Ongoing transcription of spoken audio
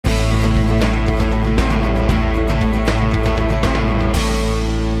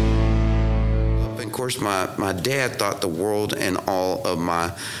course, my dad thought the world and all of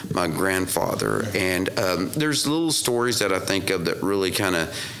my grandfather. And there's little stories that I think of that really kind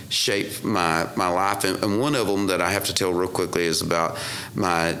of shape my life. And one of them that I have to tell real quickly is about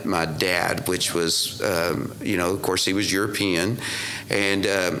my dad, which was, of course, he was European, and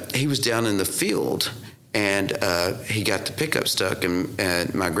he was down in the field. And he got the pickup stuck,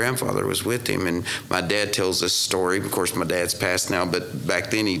 and my grandfather was with him. And my dad tells this story. Of course, my dad's passed now, but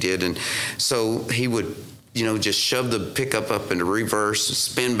back then he did. And so he would, just shove the pickup up into reverse,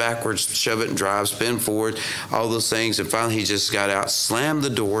 spin backwards, shove it and drive, spin forward, all those things. And finally, he just got out, slammed the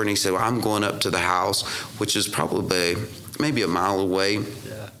door, and he said, well, I'm going up to the house, which is probably maybe a mile away.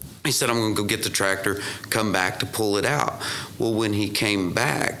 He said, I'm going to go get the tractor, come back to pull it out. Well, when he came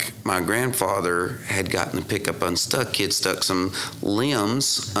back, my grandfather had gotten the pickup unstuck. He had stuck some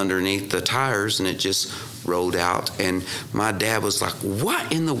limbs underneath the tires, and it just rolled out. And my dad was like,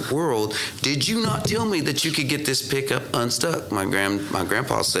 what in the world? Did you not tell me that you could get this pickup unstuck? My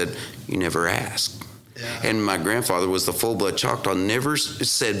grandpa said, you never asked. Yeah. And my grandfather was the full-blood Choctaw, never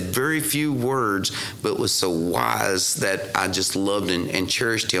said very few words, but was so wise that I just loved and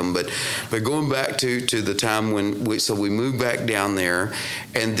cherished him. But going back to the time when we moved back down there,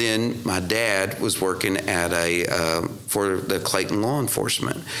 and then my dad was working at for the Clayton law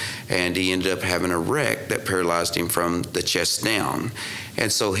enforcement, and he ended up having a wreck that paralyzed him from the chest down. And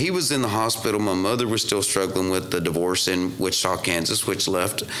so he was in the hospital. My mother was still struggling with the divorce in Wichita, Kansas, which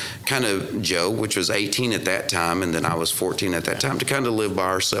left kind of Joe, which was 18 at that time, and then I was 14 at that time, to kind of live by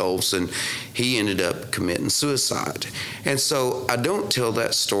ourselves. And he ended up committing suicide. And so I don't tell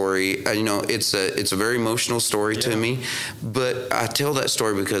that story. It's a very emotional story to me, but I tell that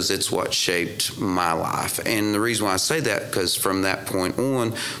story because it's what shaped my life. And the reason why I say that, because from that point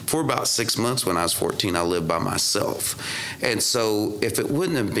on, for about 6 months when I was 14, I lived by myself. And so if it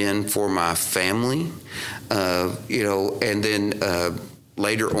wouldn't have been for my family, and then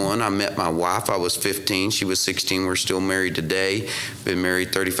later on, I met my wife. I was 15. She was 16. We're still married today. Been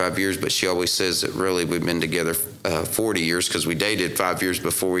married 35 years, but she always says that really we've been together 40 years because we dated 5 years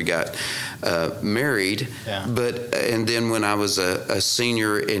before we got married. Yeah. And then when I was a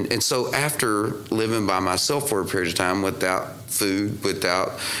senior, and so after living by myself for a period of time without food,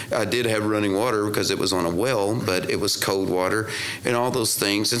 I did have running water because it was on a well, but it was cold water and all those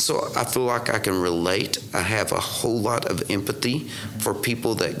things. And so I feel like I can relate. I have a whole lot of empathy for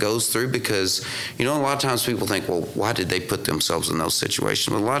people that goes through, because, a lot of times people think, well, why did they put themselves in those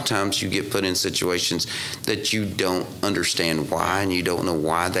situations? But a lot of times you get put in situations that you don't understand why, and you don't know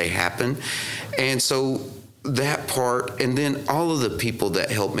why they happen. And so that part, and then all of the people that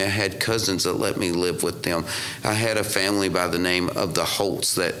helped me. I had cousins that let me live with them. I had a family by the name of the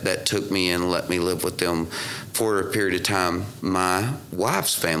Holtz that took me in and let me live with them for a period of time. My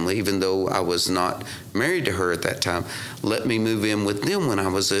wife's family, even though I was not married to her at that time, let me move in with them when I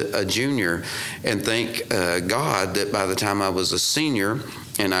was a junior. And thank God that by the time I was a senior,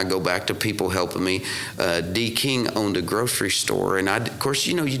 and I go back to people helping me, D. King owned a grocery store. And of course,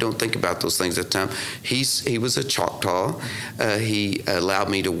 you don't think about those things at the time. He was a Choctaw. He allowed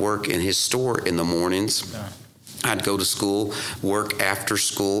me to work in his store in the mornings. Yeah. I'd go to school, work after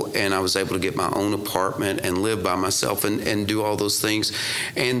school, and I was able to get my own apartment and live by myself and do all those things.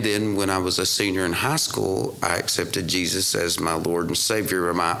 And then when I was a senior in high school, I accepted Jesus as my Lord and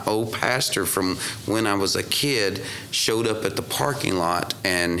Savior. My old pastor from when I was a kid showed up at the parking lot,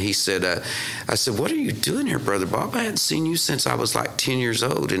 and he said, I said, what are you doing here, Brother Bob? I hadn't seen you since I was like 10 years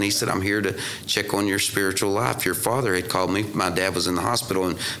old. And he said, I'm here to check on your spiritual life. Your father had called me. My dad was in the hospital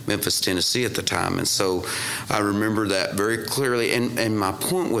in Memphis, Tennessee at the time. And so I remember that very clearly. And my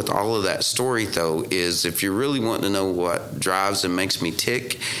point with all of that story, though, is if you really want to know what drives and makes me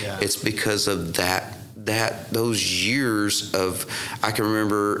tick, it's because of those years of, I can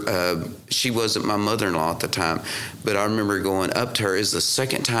remember, she wasn't my mother-in-law at the time, but I remember going up to her. Is the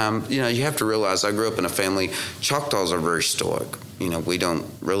second time, you have to realize I grew up in a family, Choctaws are very stoic. We don't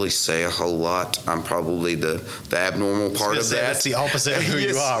really say a whole lot. I'm probably the abnormal part of that. That's the opposite of who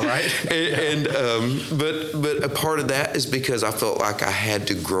you are, right? But a part of that is because I felt like I had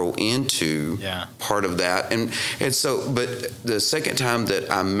to grow into part of that. And so, but the second time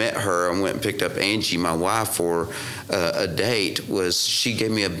that I met her, I went and picked up Angie, my wife, for a date, was she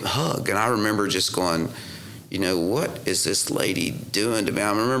gave me a hug. And I remember just going, what is this lady doing to me? I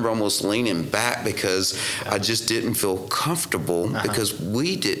remember almost leaning back because I just didn't feel comfortable because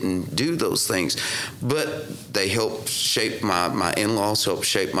we didn't do those things. But they helped shape my in-laws helped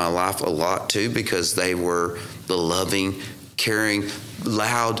shape my life a lot too, because they were the loving, caring,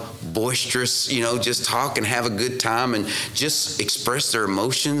 loud, boisterous, just talk and have a good time and just express their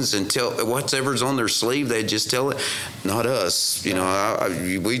emotions and tell whatever's on their sleeve. They just tell it. Not us.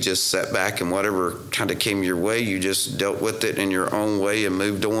 We just sat back and whatever kind of came your way, you just dealt with it in your own way and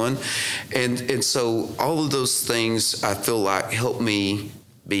moved on. And so all of those things I feel like helped me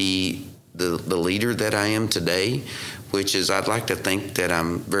be the leader that I am today, which is I'd like to think that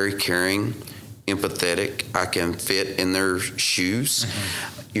I'm very caring, empathetic. I can fit in their shoes.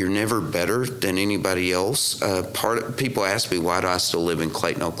 Mm-hmm. You're never better than anybody else. People ask me, why do I still live in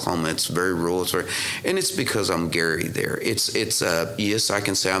Clayton, Oklahoma? It's very rural. And it's because I'm Gary there. It's yes, I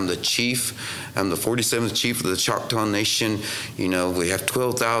can say I'm the chief. I'm the 47th chief of the Choctaw Nation. We have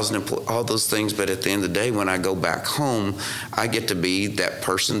 12,000 employees, all those things. But at the end of the day, when I go back home, I get to be that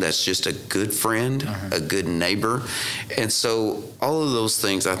person that's just a good friend, a good neighbor. And so all of those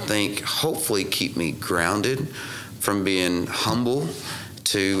things, I think, hopefully keep me grounded from being humble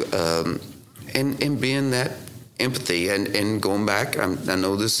to and being that empathy and going back. I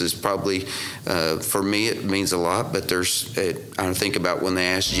know this is probably for me it means a lot, but I think about when they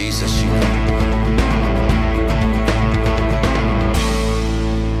asked Jesus,